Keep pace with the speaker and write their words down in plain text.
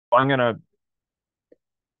I'm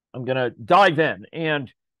gonna dive in.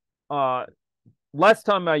 And last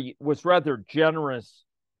time I was rather generous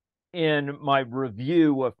in my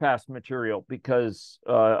review of past material because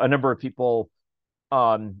a number of people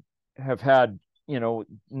have had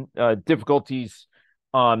difficulties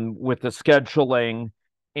with the scheduling,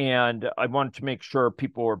 and I wanted to make sure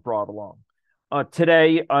people were brought along.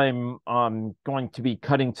 Today, I'm going to be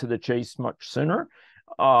cutting to the chase much sooner,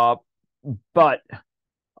 but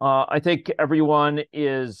I think everyone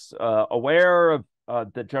is aware of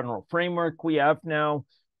the general framework we have now,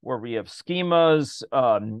 where we have schemas,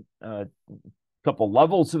 a couple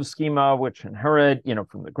levels of schema, which inherit,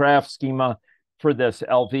 from the graph schema for this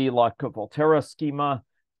LV Lotka-Volterra schema,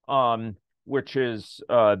 which is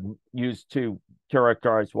used to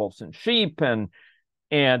characterize wolves and sheep, and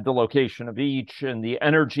the location of each, and the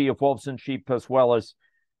energy of wolves and sheep, as well as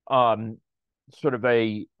sort of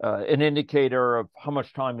an indicator of how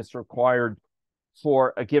much time is required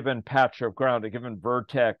for a given patch of ground, a given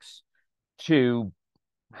vertex, to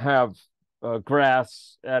have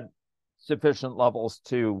grass at sufficient levels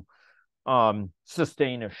to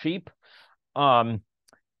sustain a sheep. And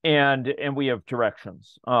we have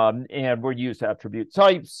directions, and we use attribute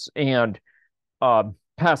types, and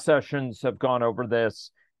past sessions have gone over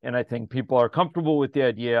this, and I think people are comfortable with the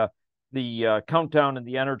idea. The countdown and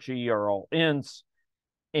the energy are all ints,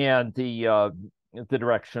 and the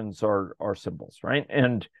directions are symbols, right?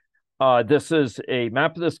 And this is a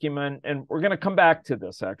map of the schema, and we're going to come back to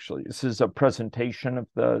this, actually. This is a presentation of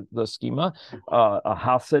the schema, a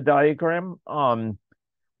Hasse diagram,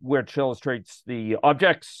 which illustrates the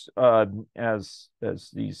objects as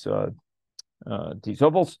these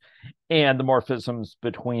ovals, and the morphisms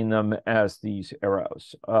between them as these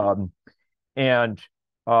arrows. And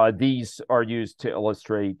these are used to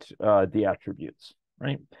illustrate the attributes,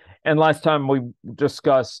 right? And last time we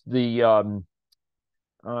discussed the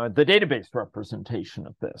database representation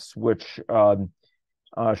of this, which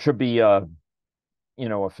should be a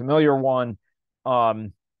familiar one,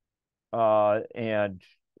 and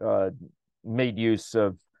made use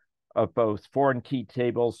of both foreign key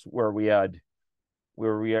tables, where we had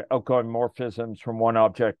outgoing morphisms from one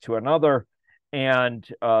object to another, and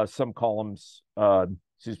some columns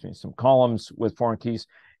with foreign keys,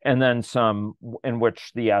 and then some in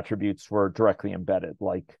which the attributes were directly embedded,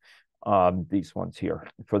 like these ones here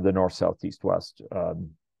for the north, south, east, west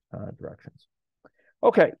directions.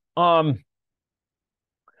 Okay, so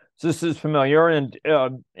this is familiar, and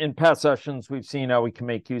in past sessions, we've seen how we can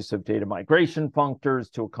make use of data migration functors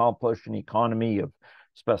to accomplish an economy of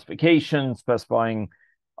specification, specifying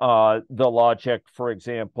the logic, for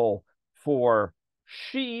example, for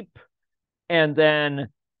sheep, and then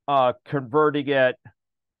converting it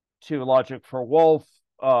to logic for wolf,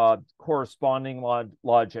 corresponding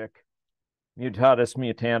logic, mutatis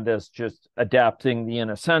mutandis, just adapting the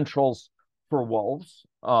inessentials for wolves.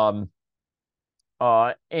 And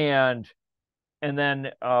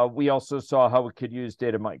then we also saw how we could use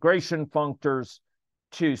data migration functors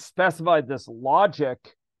to specify this logic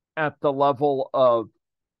at the level of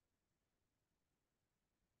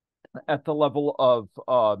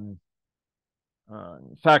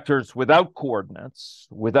factors without coordinates,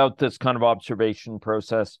 without this kind of observation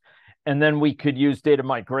process. And then we could use data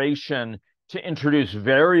migration to introduce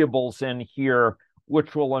variables in here,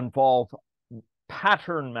 which will involve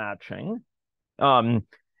pattern matching when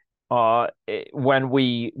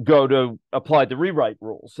we go to apply the rewrite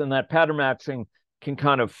rules. And that pattern matching can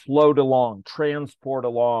kind of float along, transport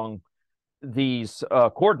along these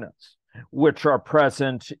coordinates, which are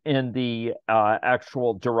present in the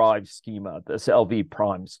actual derived schema, this LV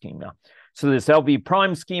prime schema. So this LV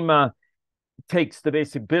prime schema takes the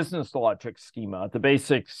basic business logic schema, the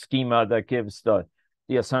basic schema that gives the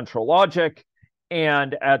essential logic,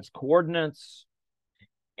 and adds coordinates.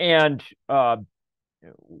 And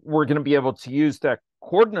we're going to be able to use that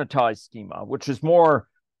coordinatized schema, which is more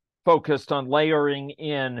focused on layering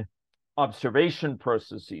in observation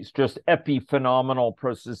processes, just epiphenomenal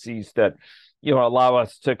processes that allow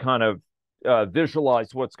us to kind of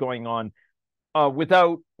visualize what's going on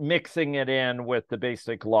without mixing it in with the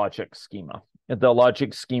basic logic schema. And the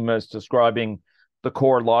logic schema is describing the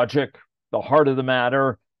core logic, the heart of the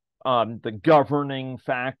matter, the governing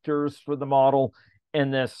factors for the model.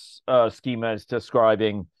 And this schema is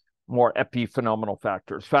describing more epiphenomenal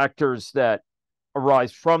factors, factors that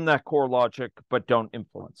arise from that core logic but don't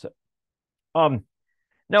influence it.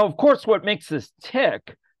 Now, of course, what makes this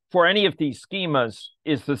tick for any of these schemas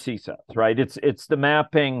is the C-sets, right? It's the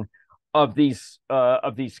mapping of these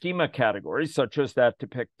schema categories, such as that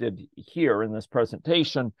depicted here in this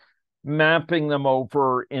presentation, mapping them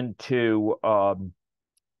over into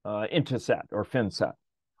set or fin set.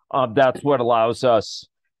 That's what allows us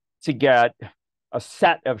to get a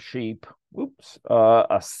set of sheep,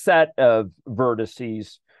 a set of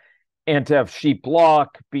vertices, and to have sheep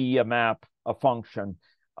block be a map, a function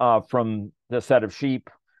from the set of sheep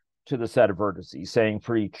to the set of vertices, saying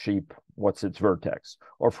for each sheep, what's its vertex,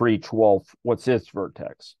 or for each wolf, what's its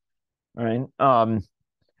vertex, right?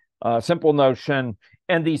 Simple notion.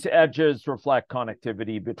 And these edges reflect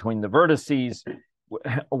connectivity between the vertices,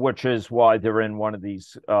 which is why they're in one of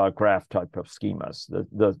these graph type of schemas,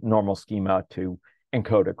 the normal schema to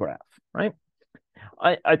encode a graph, right?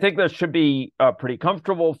 I think this should be pretty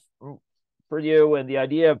comfortable for you. And the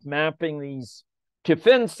idea of mapping these to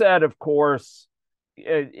fin set, of course,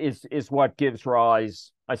 is what gives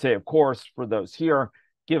rise, I say, of course, for those here,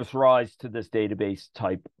 gives rise to this database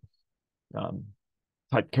type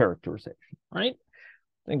characterization, right?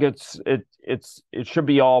 I think it should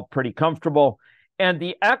be all pretty comfortable. And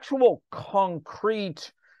the actual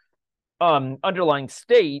concrete underlying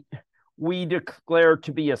state we declare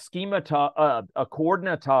to be a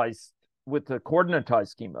coordinatized with the coordinatized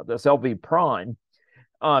schema, this LV prime.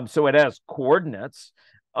 So it has coordinates.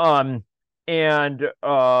 And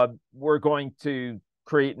we're going to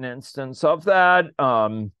create an instance of that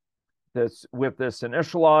with this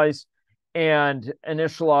initialize. And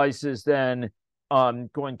initialize is then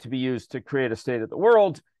going to be used to create a state of the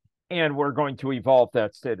world. And we're going to evolve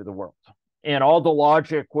that state of the world. And all the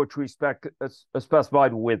logic which we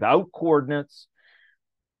specified without coordinates,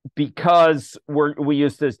 because we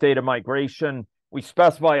use this data migration, we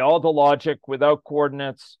specify all the logic without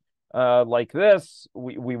coordinates like this.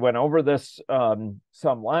 We went over this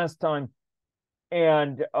some last time.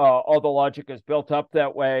 And all the logic is built up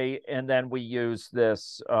that way. And then we use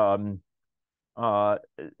this schema,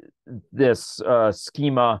 this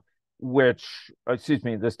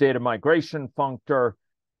data migration functor,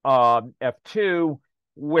 F2,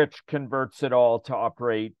 which converts it all to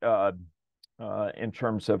operate in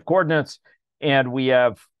terms of coordinates. And we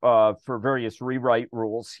have, for various rewrite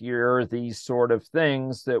rules here, these sort of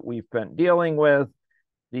things that we've been dealing with,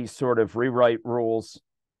 these sort of rewrite rules.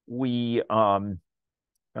 We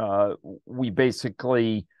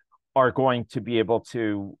basically are going to be able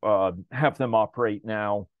to have them operate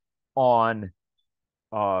now on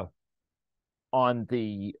the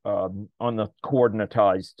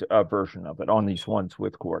coordinatized version of it, on these ones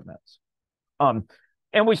with coordinates. And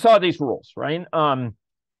we saw these rules, right?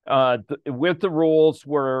 With the rules,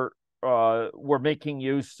 we're making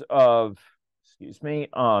use of,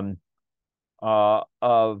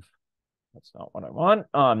 of, that's not what I want,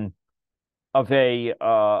 of a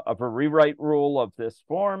rewrite rule of this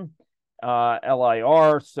form,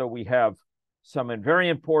 LIR. So we have some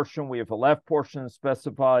invariant portion. We have a left portion that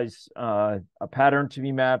specifies a pattern to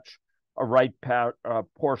be matched, a right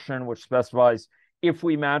portion which specifies if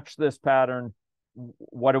we match this pattern,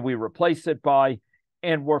 what do we replace it by?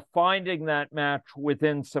 And we're finding that match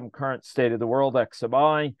within some current state of the world, X sub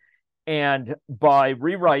I. And by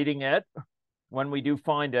rewriting it, when we do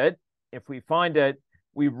find it, if we find it,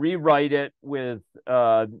 we rewrite it with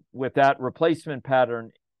that replacement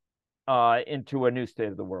pattern into a new state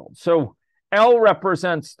of the world. So L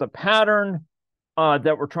represents the pattern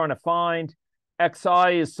that we're trying to find.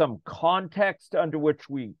 XI is some context under which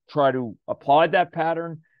we try to apply that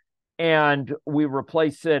pattern, and we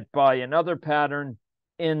replace it by another pattern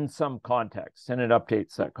in some context, and it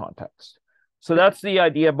updates that context. So that's the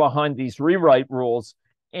idea behind these rewrite rules.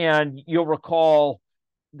 And you'll recall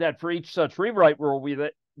that for each such rewrite rule, we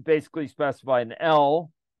basically specify an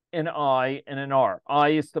L, an I, and an R. I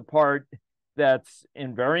is the part that's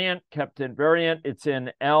invariant, kept invariant. It's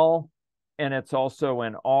in L, and it's also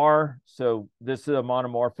in R. So this is a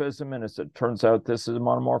monomorphism, and as it turns out, this is a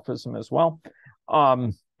monomorphism as well.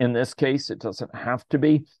 In this case, it doesn't have to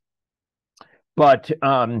be. But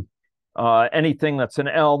anything that's an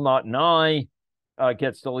L, not an I,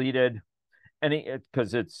 gets deleted.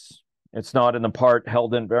 Because it's not in the part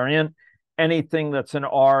held invariant. Anything that's an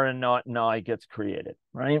R and not an I gets created,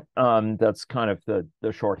 right? That's kind of the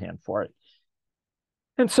shorthand for it.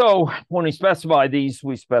 And so when we specify these,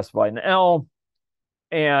 we specify an L,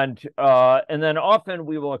 and then often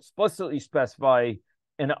we will explicitly specify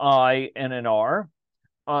an I and an R.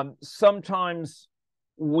 Sometimes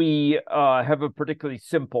we have a particularly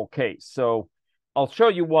simple case. So I'll show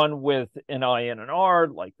you one with an I and an R,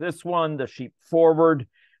 like this one, the sheep forward.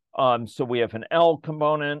 So we have an L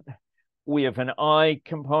component, we have an I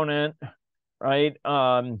component, right?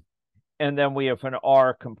 And then we have an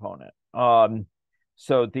R component.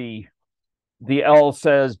 So the L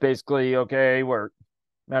says basically, okay, we're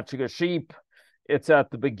matching a sheep. It's at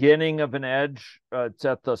the beginning of an edge. It's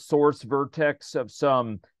at the source vertex of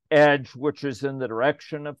some edge, which is in the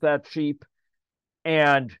direction of that sheep.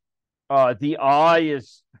 And the I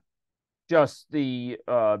is just the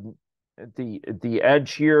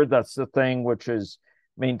edge here. That's the thing which is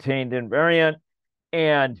maintained invariant.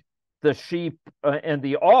 And the sheep and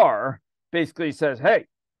the R basically says, hey,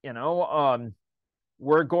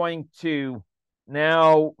 we're going to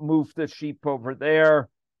now move the sheep over there.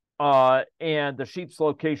 And the sheep's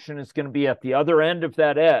location is going to be at the other end of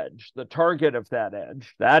that edge, the target of that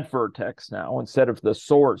edge, that vertex now, instead of the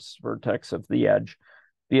source vertex of the edge,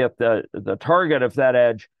 be at the target of that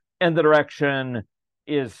edge. And the direction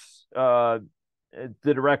is the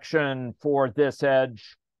direction for this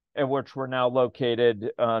edge at which we're now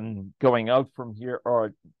located, going out from here,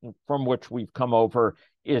 or from which we've come over,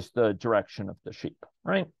 is the direction of the sheep,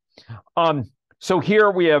 right? So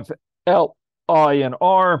here we have L, I, and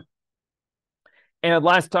R. And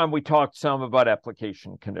last time we talked some about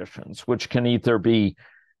application conditions, which can either be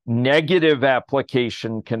negative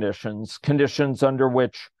application conditions, conditions under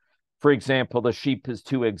which, for example, the sheep is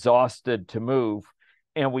too exhausted to move,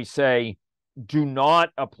 and we say, do not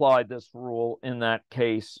apply this rule in that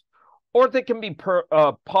case. Or they can be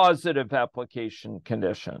positive application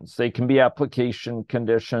conditions. They can be application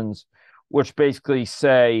conditions which basically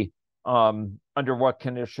say under what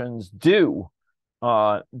conditions do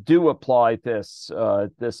apply this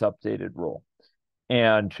updated rule.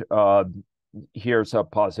 And here's a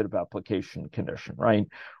positive application condition, right?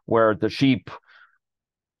 Where the sheep,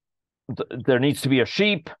 there needs to be a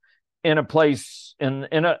sheep in a place, in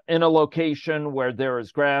a location where there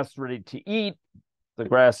is grass ready to eat. The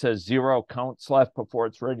grass has 0 counts left before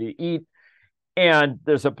it's ready to eat. And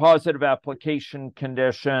there's a positive application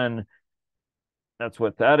condition. That's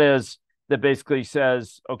what that is. That basically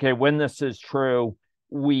says, okay, when this is true,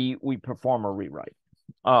 we perform a rewrite.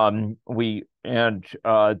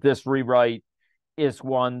 This rewrite is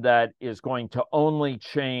one that is going to only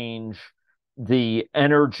change the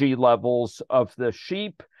energy levels of the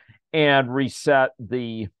sheep and reset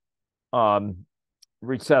the number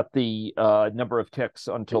of ticks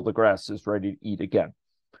until the grass is ready to eat again.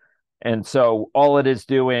 And so all it is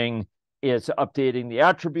doing is updating the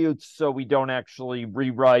attributes, so we don't actually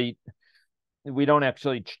rewrite, we don't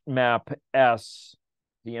actually map S,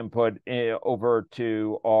 the input, over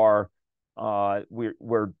to R.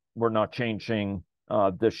 We're not changing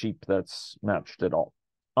the sheep that's matched at all.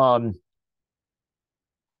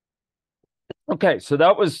 Okay, so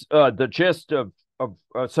that was the gist of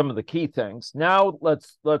some of the key things. Now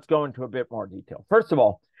let's go into a bit more detail. First of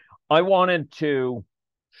all, I wanted to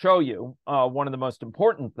show you one of the most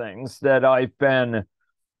important things that I've been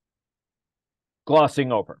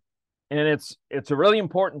glossing over. And it's a really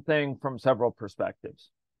important thing from several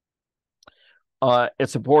perspectives.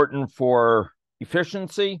 It's important for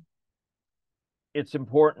efficiency. It's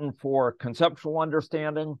important for conceptual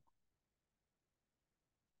understanding.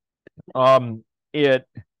 It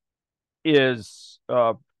is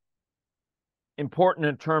important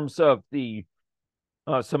in terms of the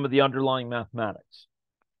some of the underlying mathematics.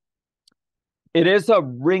 It is a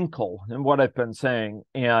wrinkle in what I've been saying,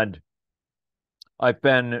 and I've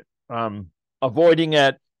been avoiding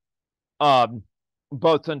it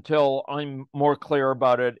both until I'm more clear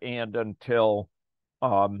about it and until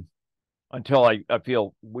I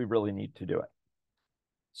feel we really need to do it.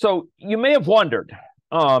 So you may have wondered,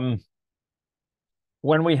 when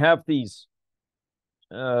we have these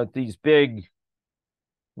big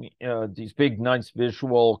nice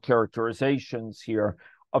visual characterizations here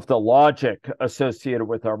of the logic associated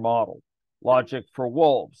with our model, logic for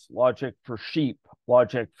wolves, logic for sheep,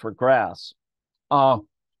 logic for grass.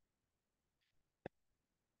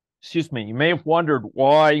 Excuse me, you may have wondered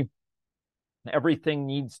why everything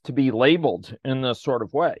needs to be labeled in this sort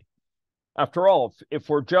of way. After all, if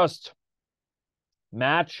we're just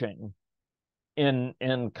matching in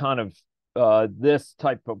kind of this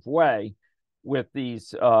type of way with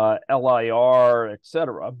these LIR,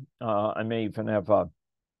 etc., I may even have a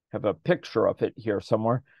picture of it here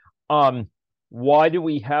somewhere. Why do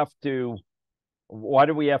we have to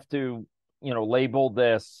label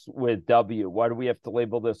this with W? Why do we have to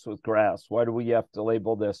label this with grass? Why do we have to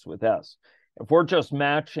label this with S? If we're just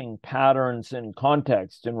matching patterns in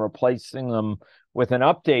context and replacing them with an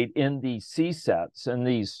update in these C sets and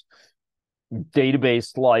these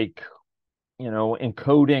database-like,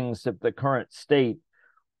 encodings of the current state,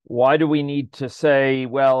 why do we need to say,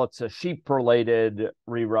 well, it's a sheep-related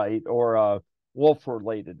rewrite or a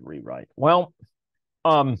wolf-related rewrite? Well,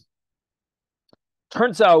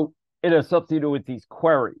 turns out it has something to do with these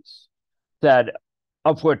queries that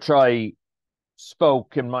of which I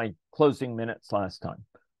spoke in my closing minutes last time.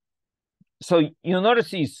 So you'll notice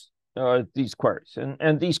these queries,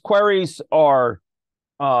 and these queries are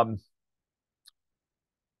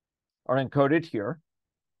encoded here.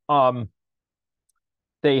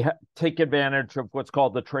 They take advantage of what's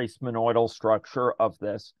called the trace monoidal structure of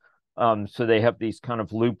this. So they have these kind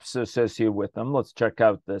of loops associated with them. Let's check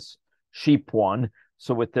out this sheep one.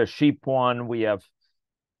 So with the sheep one, we have,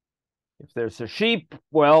 if there's a sheep,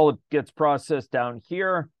 well, it gets processed down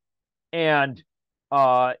here. And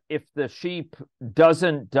if the sheep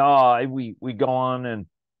doesn't die, we go on and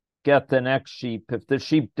get the next sheep. If the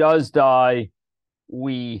sheep does die,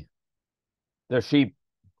 the sheep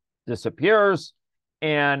disappears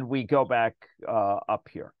and we go back up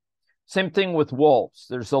here. Same thing with wolves.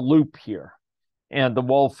 There's a loop here. And the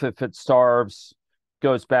wolf, if it starves,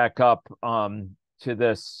 goes back up to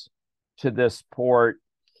this port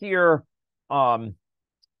here, as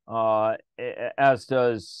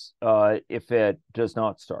does if it does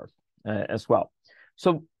not starve as well.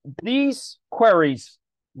 So these queries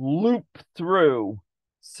loop through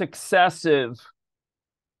successive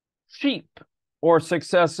sheep or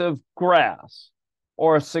successive grass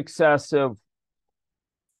or successive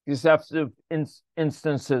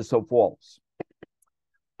instances of wolves.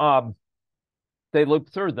 They loop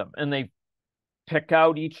through them and they pick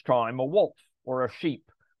out each time a wolf or a sheep,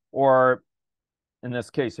 or in this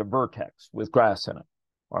case, a vertex with grass in it,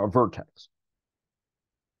 or a vertex.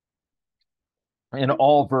 And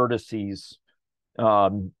all vertices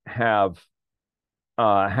have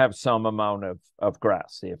some amount of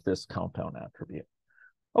grass. They have this compound attribute.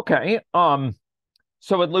 Okay,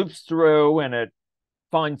 so it loops through and it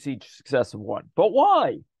finds each successive one. But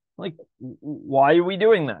why? Like, why are we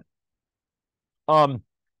doing that?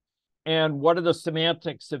 And what are the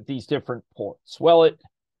semantics of these different ports? Well,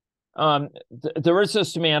 there is a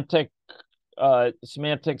semantics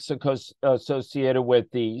associated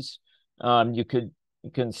with these. You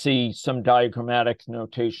can see some diagrammatic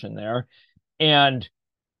notation there, and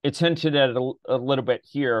it's hinted at a little bit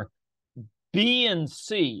here. B and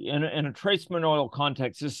C in a trace monoidal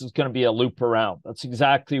context, this is going to be a loop around. That's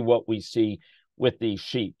exactly what we see with these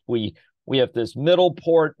sheep. We have this middle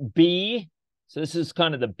port B, so this is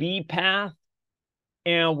kind of the B path,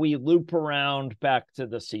 and we loop around back to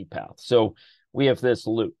the C path. So we have this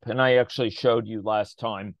loop, and I actually showed you last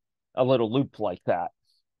time a little loop like that.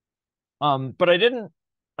 But I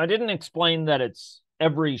didn't explain that it's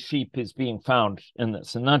every sheep is being found in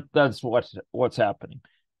this, and that's what's happening.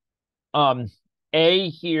 A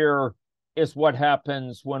here is what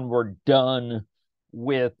happens when we're done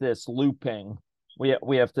with this looping.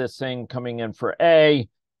 We have this thing coming in for A,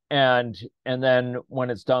 and then when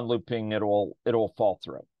it's done looping, it'll fall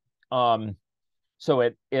through. So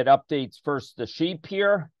it updates first the sheep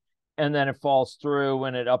here, and then it falls through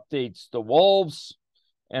and it updates the wolves,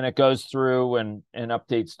 and it goes through and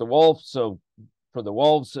updates the wolves. So for the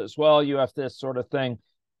wolves as well, you have this sort of thing.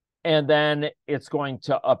 And then it's going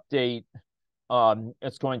to update,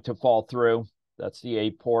 it's going to fall through. That's the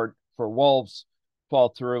A port for wolves, fall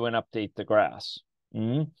through and update the grass.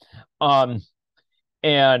 And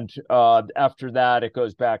after that, it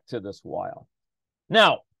goes back to this while.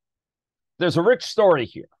 Now, there's a rich story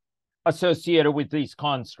here associated with these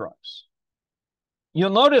constructs.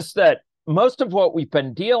 You'll notice that most of what we've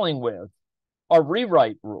been dealing with are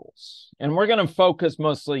rewrite rules, and we're going to focus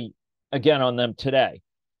mostly, again, on them today.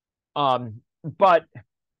 But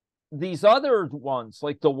these other ones,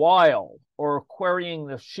 like the while or querying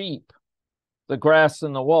the sheep, the grass,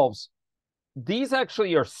 and the wolves, these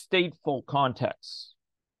actually are stateful contexts.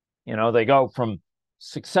 You know, they go from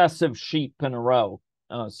successive sheep in a row,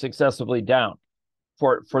 successively down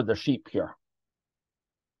for the sheep here.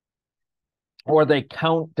 Or they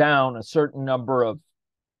count down a certain number of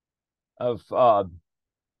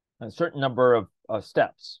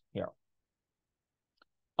steps here.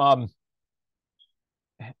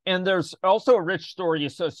 And there's also a rich story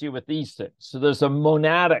associated with these things. So there's a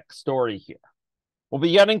monadic story here. We'll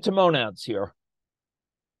be getting to monads here.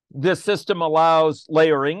 This system allows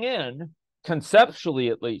layering in, conceptually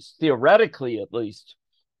at least, theoretically at least,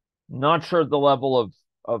 not sure the level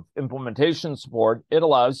of implementation support, it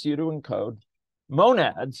allows you to encode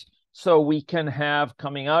monads, so we can have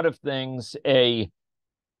coming out of things a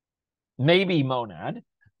maybe monad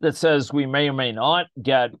that says we may or may not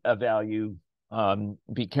get a value,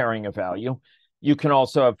 be carrying a value. You can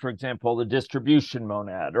also have, for example, the distribution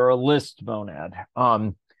monad or a list monad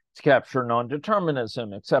to capture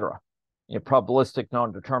non-determinism, etc. Probabilistic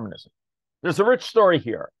non-determinism. There's a rich story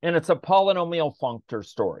here, and it's a polynomial functor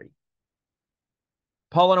story.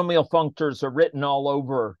 Polynomial functors are written all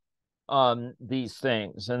over these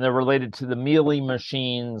things, and they're related to the Mealy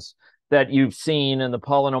machines that you've seen in the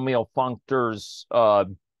polynomial functors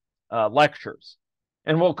lectures.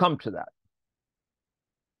 And we'll come to that.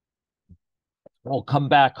 We'll come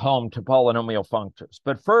back home to polynomial functors.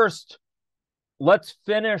 But first, let's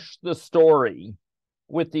finish the story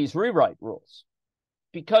with these rewrite rules.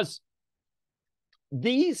 Because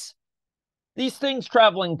these things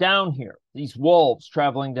traveling down here, these wolves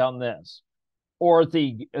traveling down this, or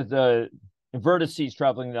the vertices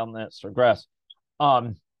traveling down this, or grass,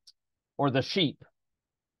 or the sheep,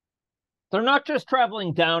 they're not just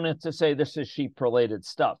traveling down it to say this is sheep-related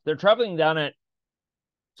stuff. They're traveling down it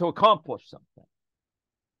to accomplish something.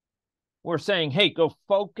 We're saying, hey, go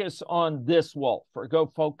focus on this wolf, or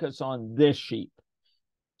go focus on this sheep.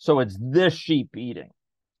 So it's this sheep eating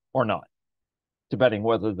or not, depending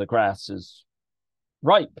whether the grass is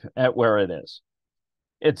ripe at where it is.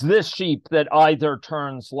 It's this sheep that either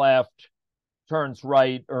turns left, turns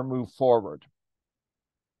right, or move forward.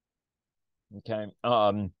 Okay.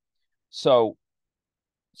 So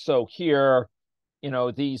here,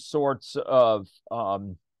 these sorts of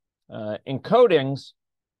encodings,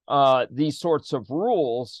 these sorts of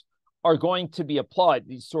rules are going to be applied.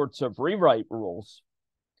 These sorts of rewrite rules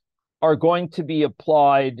are going to be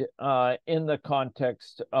applied in the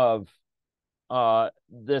context of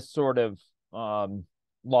this sort of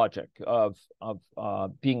logic of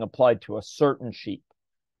being applied to a certain sheep,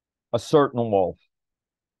 a certain wolf,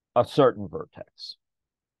 a certain vertex.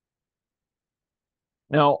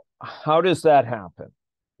 Now, how does that happen?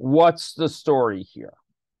 What's the story here?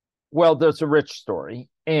 Well, there's a rich story,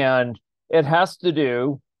 and it has to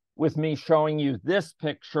do with me showing you this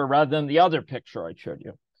picture rather than the other picture I showed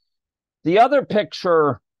you. The other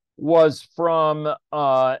picture was from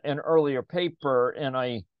an earlier paper, and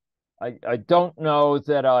I don't know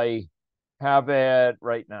that I have it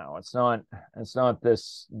right now. It's not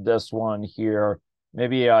this one here.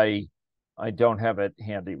 Maybe I don't have it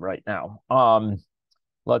handy right now.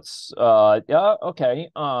 Let's yeah, okay.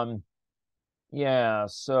 Yeah,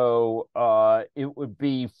 so it would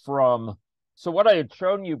be from, so what I had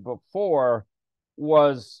shown you before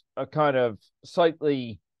was a kind of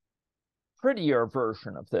slightly prettier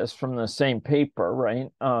version of this from the same paper, right?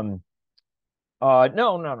 No,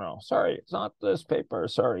 sorry, it's not this paper.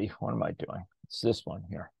 Sorry, what am I doing? It's this one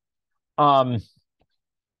here.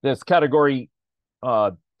 This category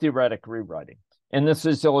theoretic rewriting. And this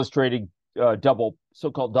is illustrating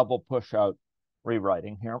so-called double push-out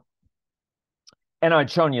rewriting here. And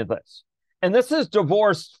I'd shown you this. And this is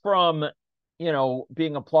divorced from,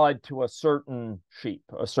 being applied to a certain sheep,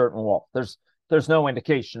 a certain wolf. There's no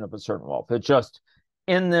indication of a certain wolf. It's just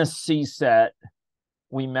in this C set,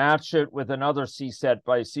 we match it with another C set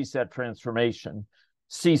by C set transformation.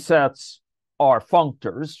 C sets are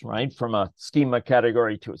functors, right, from a schema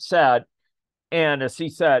category to a set, and a C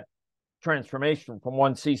set transformation from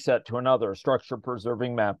one C set to another, structure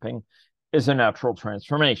preserving mapping, is a natural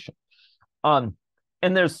transformation.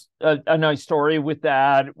 And there's a nice story with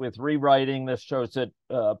that, with rewriting. This shows it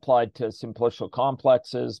applied to simplicial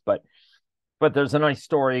complexes, but there's a nice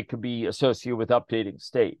story. It could be associated with updating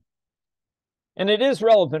state. And it is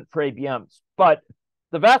relevant for ABMs, but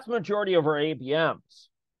the vast majority of our ABMs,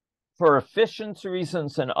 for efficiency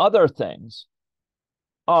reasons and other things,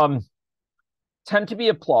 tend to be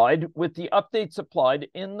applied with the updates applied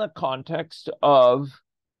in the context of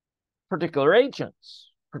particular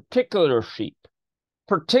agents, particular sheep,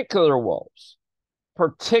 particular wolves,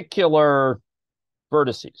 particular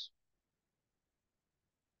vertices.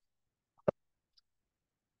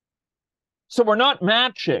 So we're not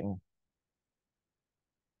matching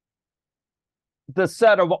the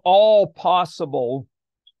set of all possible,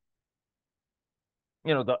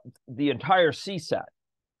 the entire C set.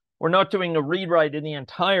 We're not doing a rewrite in the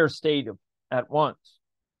entire state at once.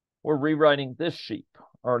 We're rewriting this sheep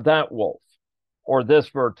or that wolf or this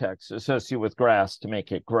vertex associated with grass to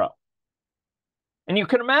make it grow. And you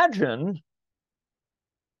can imagine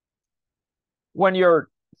when you're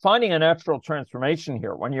finding a natural transformation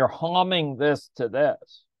here, when you're homming this to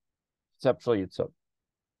this, conceptually it's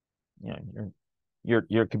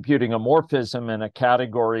you're computing a morphism in a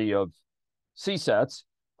category of C sets.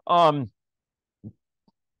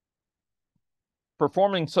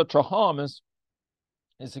 Performing such a hom is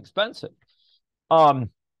expensive,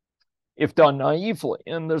 if done naively,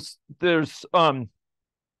 and there's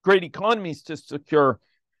great economies to secure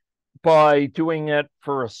by doing it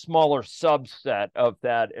for a smaller subset of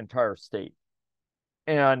that entire state.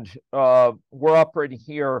 And we're operating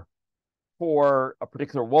here for a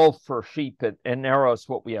particular wolf or sheep. It narrows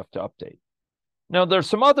what we have to update. Now, there's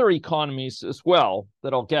some other economies as well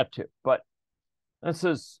that I'll get to, but this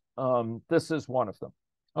is one of them.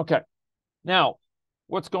 Okay. Now,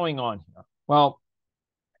 what's going on here? Well,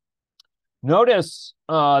 notice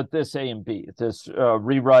this A and B, this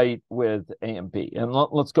rewrite with A and B. And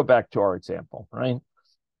let's go back to our example, right?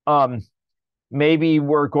 Maybe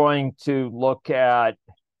we're going to look at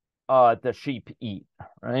the sheep eat,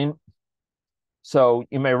 right? So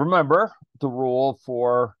you may remember the rule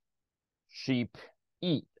for sheep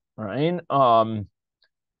eat, right?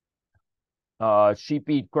 Sheep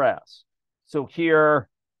eat grass. So here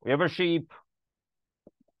we have a sheep,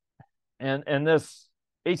 and this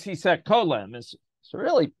AC set colem is a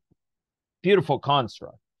really beautiful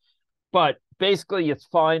construct. But basically, it's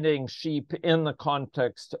finding sheep in the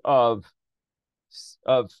context of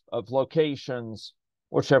locations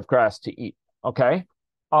which have grass to eat. Okay.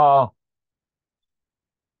 And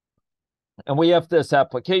we have this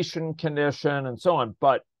application condition and so on.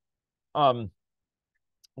 But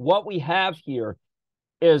what we have here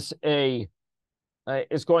is going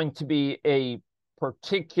to be a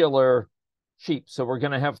particular sheep. So we're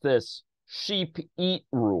going to have this sheep eat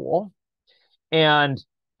rule, and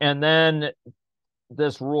then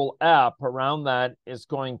this rule app around that is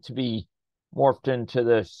going to be morphed into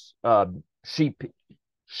this sheep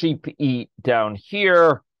eat down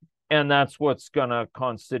here, and that's what's going to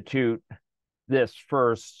constitute this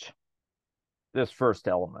first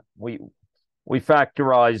element. We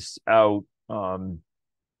factorize out.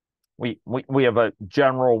 We have a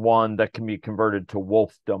general one that can be converted to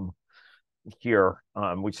wolfdom here.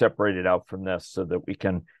 We separate it out from this so that we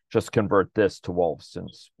can just convert this to wolves,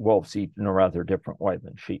 since wolves eat in a rather different way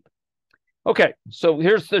than sheep. Okay, so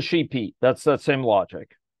here's the sheep eat. That's that same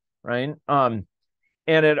logic, right? And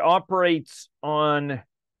it operates on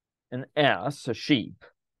an S, a sheep.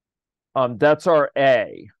 That's our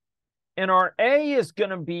A. And our A is going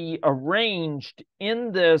to be arranged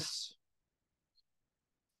in this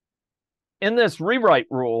rewrite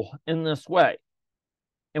rule in this way.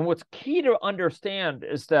 And what's key to understand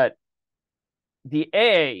is that the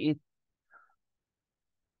A,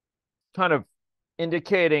 kind of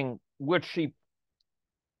indicating which sheep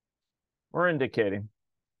we're indicating,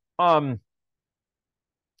 we're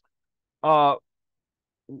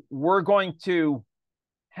going to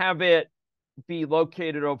have it be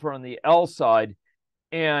located over on the L side,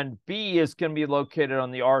 and B is going to be located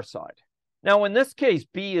on the R side. Now, in this case,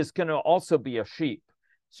 B is going to also be a sheep.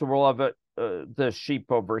 So we'll have the sheep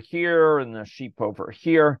over here and the sheep over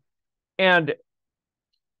here. And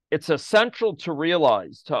it's essential to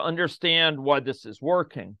realize, to understand why this is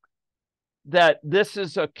working, that this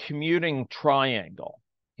is a commuting triangle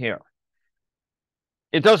here.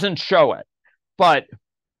 It doesn't show it, but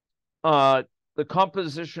the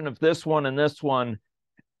composition of this one and this one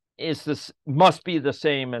must be the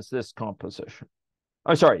same as this composition.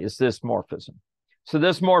 I'm sorry, is this morphism. So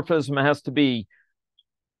this morphism has to be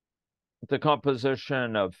the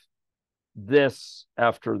composition of this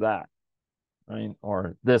after that, right?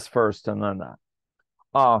 Or this first and then that.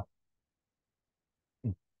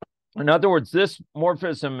 In other words, this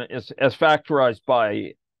morphism is as factorized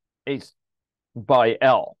by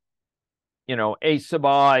L. You know, A sub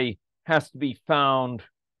I has to be found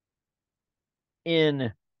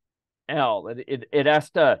in L. It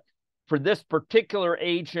has to, for this particular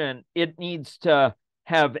agent, it needs to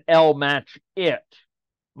have L match it,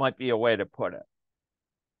 might be a way to put it.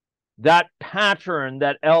 That pattern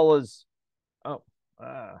that L is, the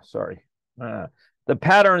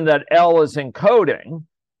pattern that L is encoding,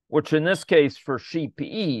 which in this case for sheep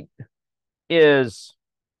eat is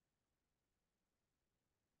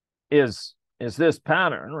this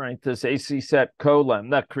pattern, right? This AC set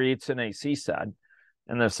colem that creates an AC set.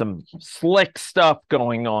 And there's some slick stuff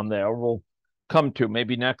going on there we'll come to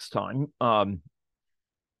maybe next time.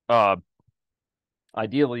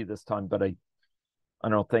 Ideally this time, but I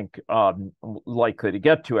don't think likely to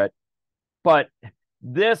get to it. But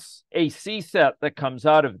this AC set that comes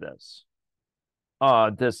out of this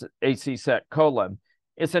AC set colem,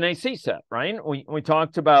 it's an AC set, right? We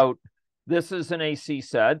talked about this is an AC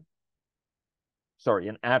set. Sorry,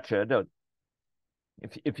 an ACHID.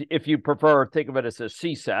 If you prefer, think of it as a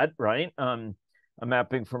C set, right? A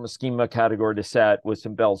mapping from a schema category to set with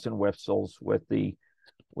some bells and whistles with the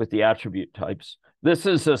attribute types. This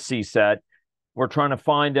is a C set. We're trying to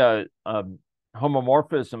find a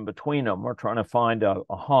homomorphism between them. We're trying to find a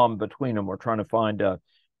hom between them. We're trying to find a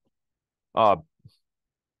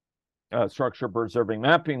structure preserving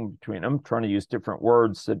mapping between them. Trying to use different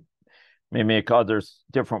words that may make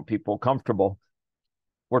different people comfortable.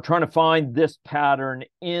 We're trying to find this pattern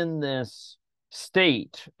in this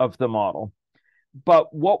state of the model.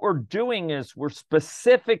 But what we're doing is we're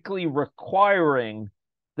specifically requiring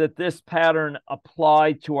that this pattern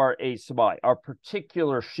apply to our A sub I, our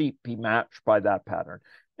particular sheep be matched by that pattern.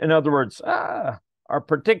 In other words, our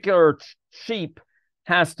particular sheep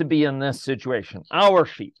has to be in this situation. Our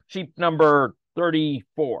sheep number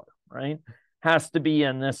 34, right, has to be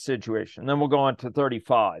in this situation. Then we'll go on to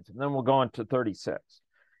 35, and then we'll go on to 36.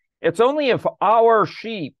 It's only if our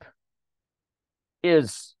sheep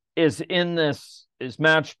is in this, is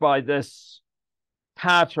matched by this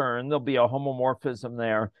pattern, there'll be a homomorphism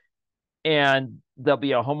there, and there'll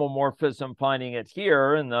be a homomorphism finding it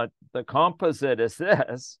here, and the composite is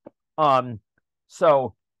this.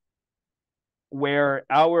 So where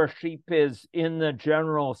our sheep is in the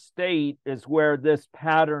general state is where this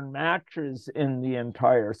pattern matches in the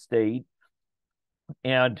entire state,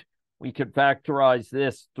 and we could factorize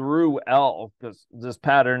this through L, because this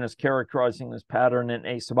pattern is characterizing this pattern in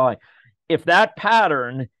A sub I. If that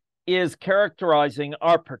pattern is characterizing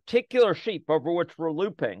our particular sheep over which we're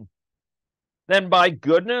looping, then by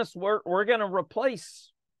goodness, we're going to replace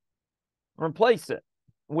it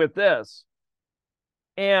with this.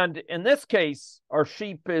 And in this case, our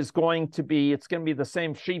sheep is going to be, it's going to be the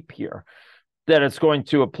same sheep here that it's going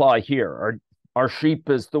to apply here. Our sheep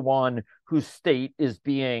is the one whose state is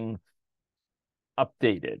being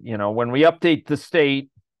updated. You know, when we update the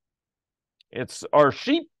state, it's our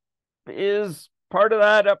sheep is part of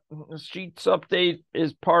that sheet's update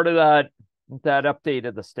is part of that update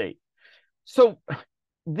of the state. So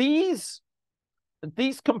these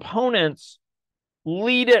components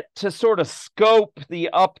lead it to sort of scope the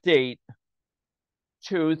update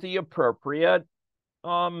to the appropriate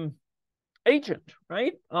agent,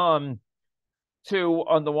 right? To,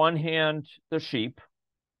 on the one hand, the sheep.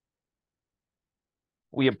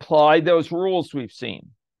 We apply those rules we've seen.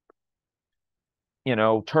 You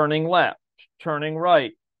know, turning left, turning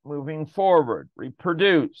right, moving forward,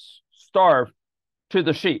 reproduce, starve to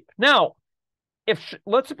the sheep. Now,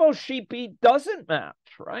 let's suppose sheep E doesn't match,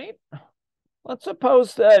 right? Let's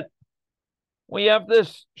suppose that we have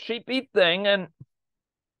this sheep E thing, and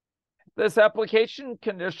this application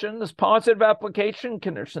condition, this positive application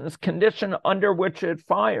condition, this condition under which it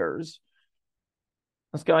fires,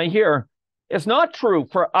 this guy here, is not true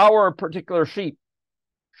for our particular sheep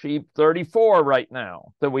 34 right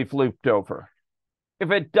now that we've looped over.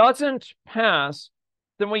 If it doesn't pass,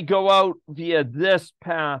 then we go out via this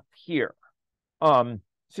path here.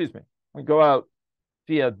 Excuse me, we go out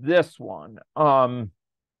via this one.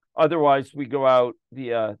 Otherwise, we go out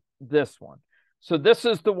via this one. So this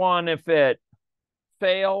is the one if it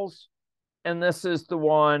fails, and this is the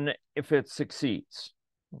one if it succeeds.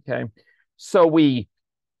 Okay, so we,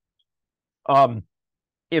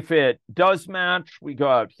 if it does match, we go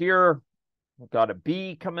out here. We've got a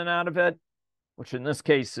B coming out of it, which in this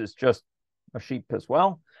case is just a sheep as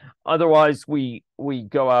well. Otherwise, we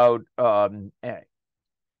go out A.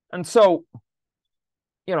 And so,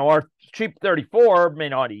 you know, our sheep 34 may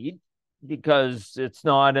not eat because it's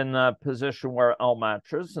not in the position where L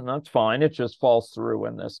matches, and that's fine. It just falls through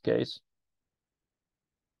in this case,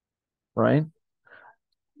 right?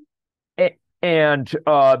 And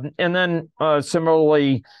then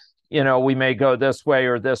similarly, you know, we may go this way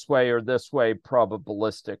or this way or this way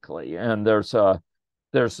probabilistically, and there's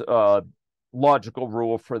a logical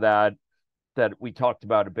rule for that we talked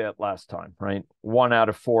about a bit last time, right? 1 out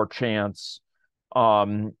of 4 chance,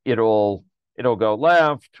 it'll go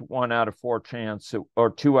left. 1 out of 4 chance,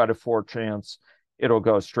 or 2 out of 4 chance, it'll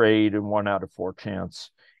go straight, and 1 out of 4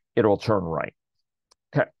 chance, it'll turn right.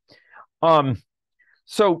 Okay.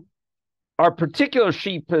 So our particular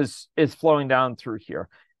sheep is flowing down through here.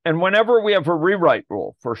 And whenever we have a rewrite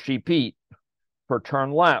rule for sheep eat, for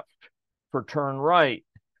turn left, for turn right,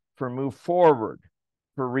 for move forward,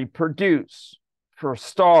 for reproduce, for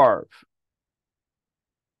starve,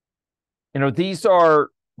 you know, these are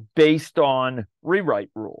based on rewrite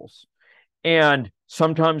rules. And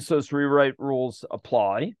sometimes those rewrite rules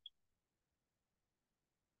apply.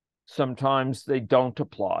 Sometimes they don't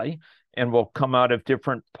apply, and will come out of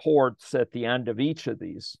different ports at the end of each of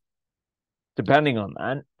these, depending on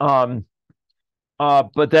that.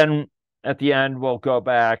 But then at the end, we'll go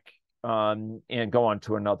back and go on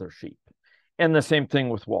to another sheep. And the same thing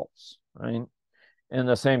with waltz, right? And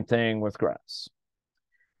the same thing with grass.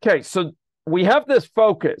 Okay, so we have this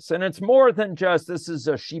focus, and it's more than just this is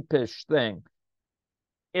a sheepish thing.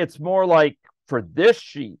 It's more like, for this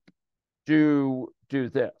sheep, do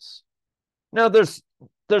this. Now, there's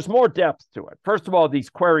more depth to it. First of all, these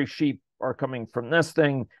query sheep are coming from this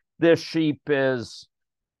thing. This sheep is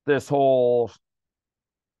this whole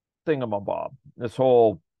thingamabob, this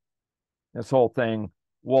whole this whole thing.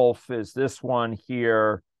 Wolf is this one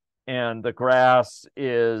here, and the grass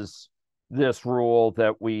is this rule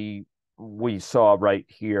that we saw right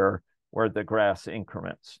here, where the grass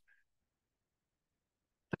increments.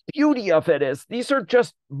 The beauty of it is these are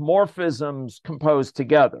just morphisms composed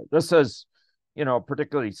together. This is,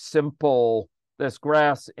 particularly simple. This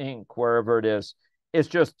grass ink, wherever it is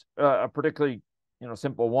just a particularly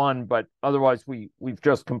simple one, but otherwise we've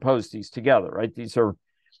just composed these together, right? These are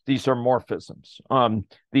morphisms.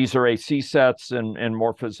 These are AC sets and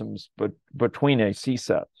morphisms, but between AC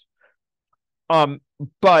sets.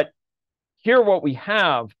 But here what we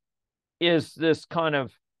have is this kind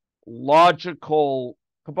of logical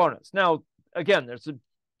components. Now, again, there's a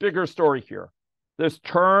bigger story here. This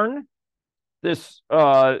turn,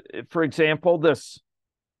 for example, this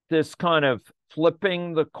kind of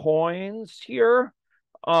flipping the coins here,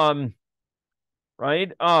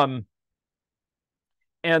 right? And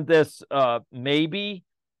this maybe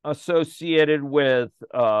associated with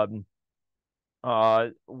whether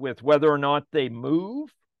or not they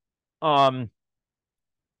move.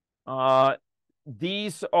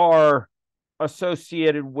 These are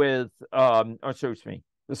associated with,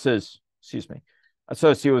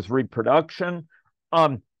 associated with reproduction.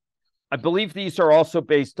 I believe these are also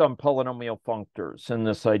based on polynomial functors and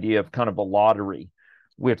this idea of kind of a lottery,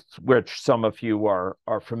 with which some of you are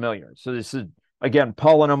familiar. So this is, again,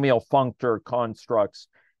 polynomial functor constructs,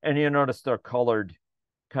 and you notice they're colored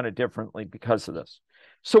kind of differently because of this.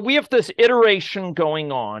 So we have this iteration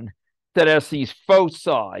going on that has these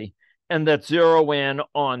foci and that zero in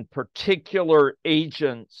on particular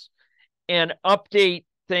agents and update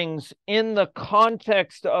things in the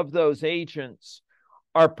context of those agents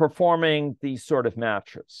are performing these sort of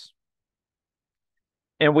matches.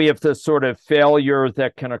 And we have this sort of failure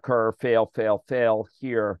that can occur, fail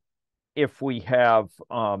here, if we have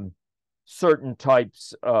certain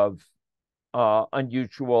types of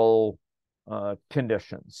unusual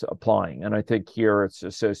conditions applying. And I think here it's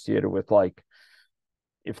associated with, like,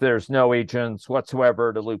 if there's no agents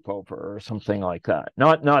whatsoever to loop over or something like that.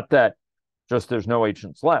 Not that just there's no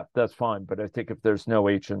agents left, that's fine. But I think if there's no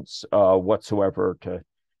agents whatsoever to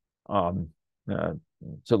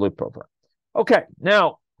loop over. Okay,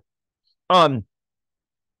 now,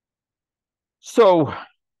 so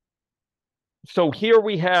here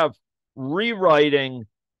we have rewriting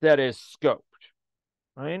that is scoped,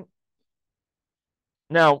 right?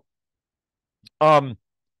 Now, and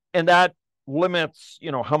that limits,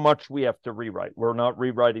 how much we have to rewrite. We're not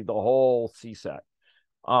rewriting the whole C set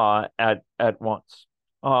at once.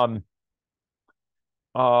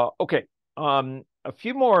 Okay. A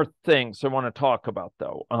few more things I want to talk about,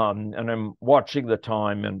 though, and I'm watching the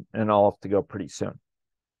time, and I'll have to go pretty soon.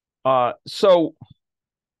 So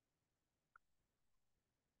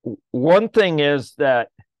one thing is that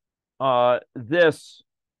this,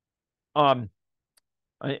 I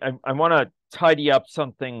want to tidy up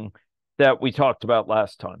something that we talked about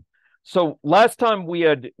last time. So last time we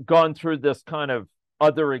had gone through this kind of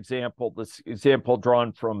other example, this example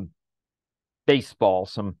drawn from baseball,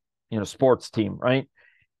 some sports team, right?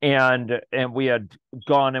 And we had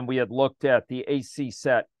gone and we had looked at the AC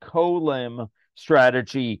set colim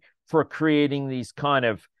strategy for creating these kind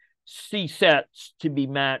of C sets to be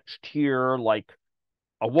matched here, like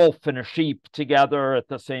a wolf and a sheep together at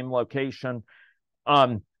the same location,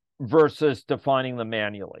 versus defining them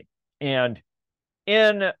manually. And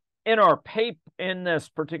in our paper, in this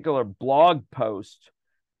particular blog post,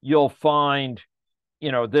 you'll find,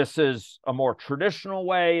 this is a more traditional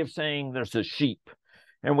way of saying there's a sheep.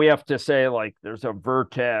 And we have to say, like, there's a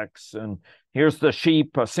vertex, and here's the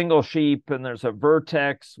sheep, a single sheep, and there's a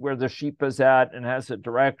vertex where the sheep is at and has a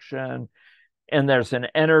direction. And there's an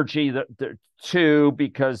energy too,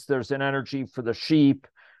 because there's an energy for the sheep,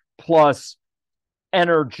 plus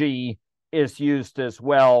energy is used as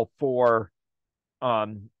well for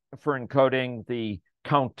encoding the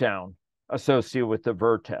countdown associated with the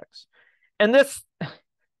vertex. And this,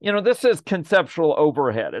 this is conceptual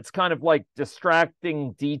overhead. It's kind of like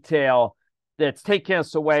distracting detail that's taking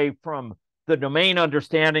us away from the domain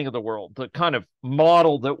understanding of the world, the kind of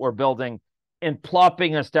model that we're building, and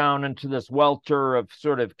plopping us down into this welter of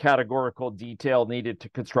sort of categorical detail needed to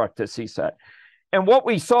construct a C set. And what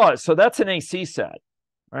we saw is, so that's an AC set,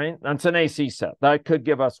 right? That's an AC set. That could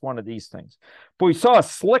give us one of these things. But we saw a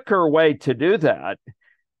slicker way to do that.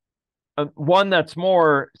 One that's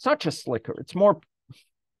more, it's not just slicker, it's more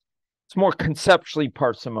conceptually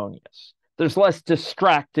parsimonious. There's less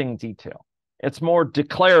distracting detail. It's more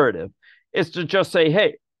declarative. It's to just say,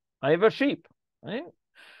 hey, I have a sheep, right?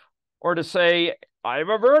 Or to say, I have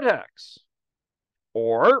a vertex.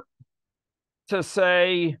 Or to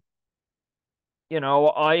say, you know,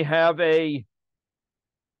 I have a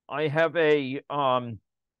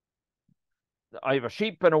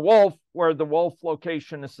sheep and a wolf where the wolf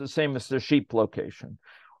location is the same as the sheep location.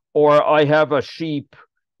 Or I have a sheep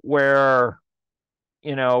where,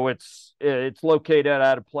 you know, it's located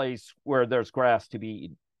at a place where there's grass to be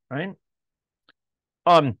eaten, right?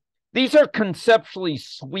 These are conceptually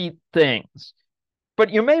sweet things, but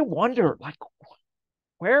you may wonder, like,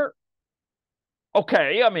 where?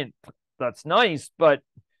 Okay, I mean, that's nice, but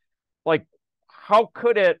like, how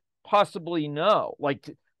could it possibly know? Like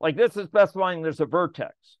this is specifying there's a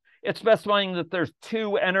vertex. It's specifying that there's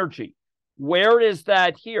two energy. Where is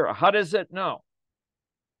that here? How does it know?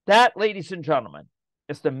 That, ladies and gentlemen,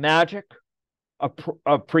 is the magic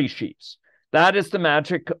of pre-sheaves. That is the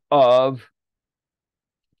magic of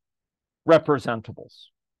representables.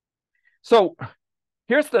 So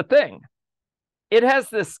here's the thing. It has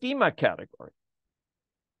the schema category.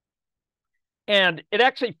 And it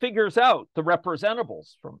actually figures out the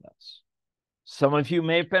representables from this. Some of you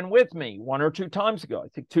may have been with me 1 or 2 times ago, I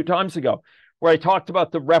think 2 times ago, where I talked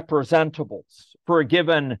about the representables for a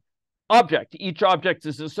given object. Each object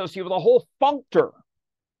is associated with a whole functor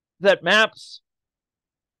that maps,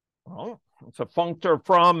 well, it's a functor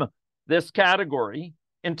from this category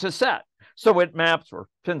into set. So it maps, or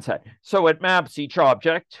fin set. So it maps each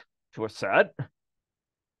object to a set.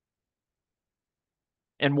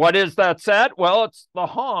 And what is that set? Well, it's the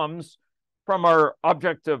HOMs from our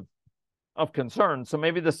object of concern. So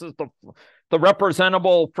maybe this is the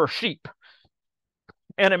representable for sheep.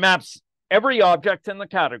 And it maps every object in the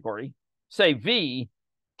category, say V,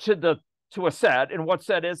 to a set. And what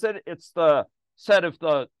set is it? It's the set of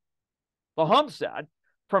the HOM set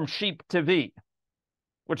from sheep to V,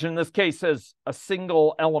 which in this case has a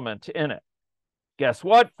single element in it. Guess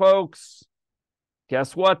what, folks?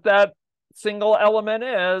 Guess what that single element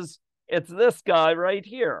is? It's this guy right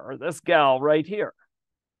here, or this gal right here.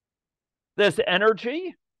 This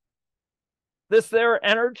energy, this there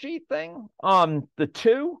energy thing, the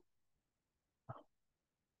 2.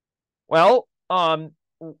 Well,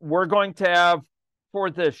 we're going to have, for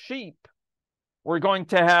the sheep, we're going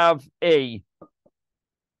to have the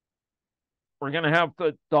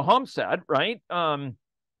HOM set, right?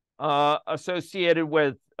 Associated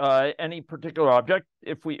with any particular object.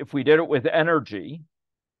 If we did it with energy,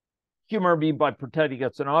 humor me by pretending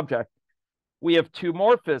it's an object, we have 2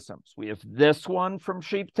 morphisms. We have this one from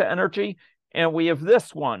sheep to energy, and we have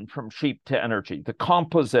this one from sheep to energy, the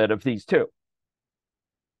composite of these 2.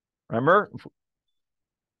 Remember?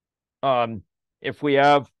 If you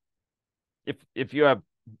have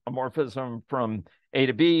a morphism from A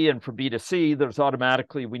to B and from B to C, there's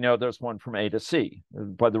automatically, we know there's one from A to C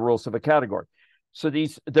by the rules of a category. So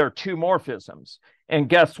there are 2 morphisms. And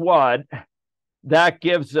guess what? That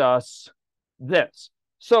gives us this.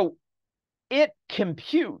 So it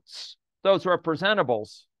computes those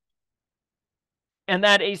representables, and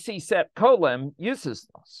that AC set colim uses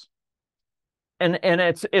those. And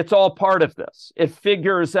it's all part of this. It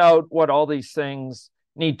figures out what all these things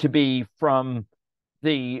need to be from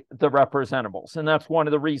the representables. And that's one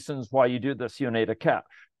of the reasons why you do this UNATA cache.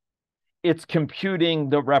 It's computing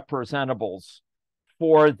the representables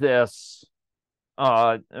for this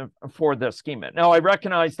schema. Now, I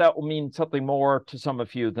recognize that will mean something more to some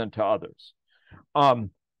of you than to others.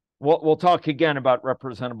 We'll talk again about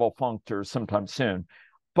representable functors sometime soon,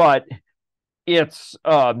 but it's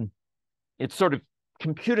sort of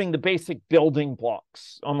computing the basic building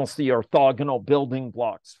blocks, almost the orthogonal building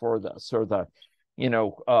blocks for this, or the,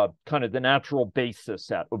 kind of the natural basis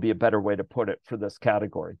set would be a better way to put it for this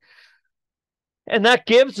category. And that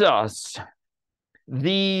gives us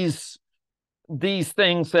these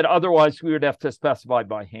things that otherwise we would have to specify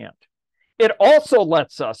by hand. It also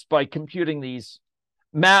lets us, by computing these,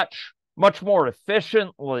 match much more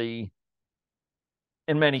efficiently,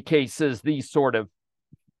 in many cases, these sort of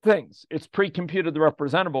things. It's pre-computed the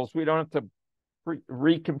representables. We don't have to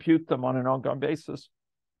recompute them on an ongoing basis.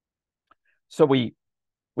 So we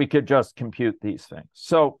could just compute these things.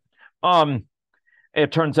 So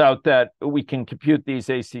it turns out that we can compute these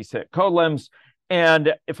AC set colims.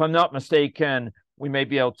 And if I'm not mistaken, we may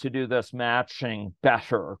be able to do this matching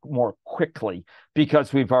better, more quickly,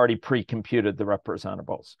 because we've already pre-computed the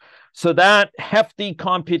representables. So that hefty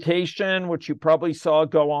computation, which you probably saw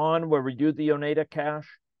go on where we do the UNATA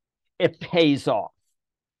cache, it pays off.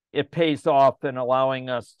 It pays off in allowing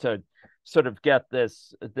us to sort of get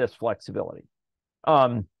this flexibility.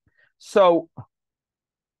 So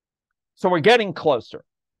we're getting closer.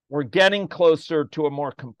 We're getting closer to a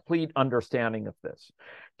more complete understanding of this.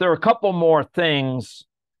 There are a couple more things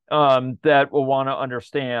that will want to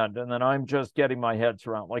understand. And then I'm just getting my heads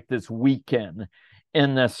around like this weaken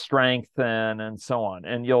in this strengthen and so on.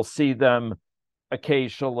 And you'll see them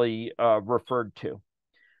occasionally referred to.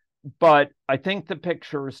 But I think the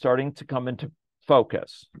picture is starting to come into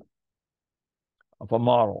focus of a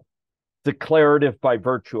model. Declarative by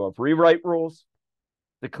virtue of rewrite rules,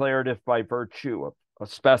 declarative by virtue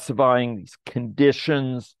of specifying these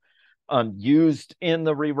conditions used in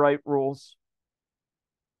the rewrite rules,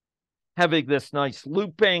 having this nice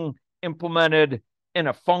looping implemented in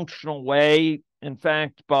a functional way, in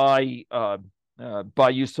fact, by use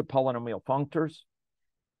of polynomial functors,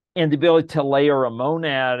 and the ability to layer a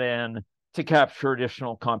monad in to capture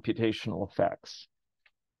additional computational effects.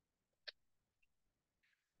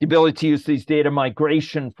 The ability to use these data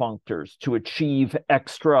migration functors to achieve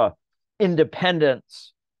extra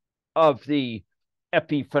independence of the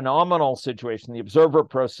epiphenomenal situation, the observer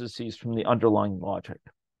processes from the underlying logic.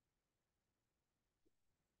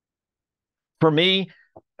 For me,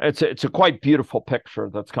 it's a quite beautiful picture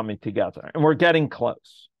that's coming together, and we're getting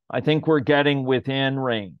close. I think we're getting within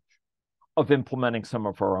range of implementing some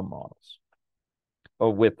of our own models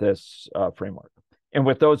with this framework. And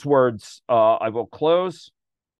with those words, I will close.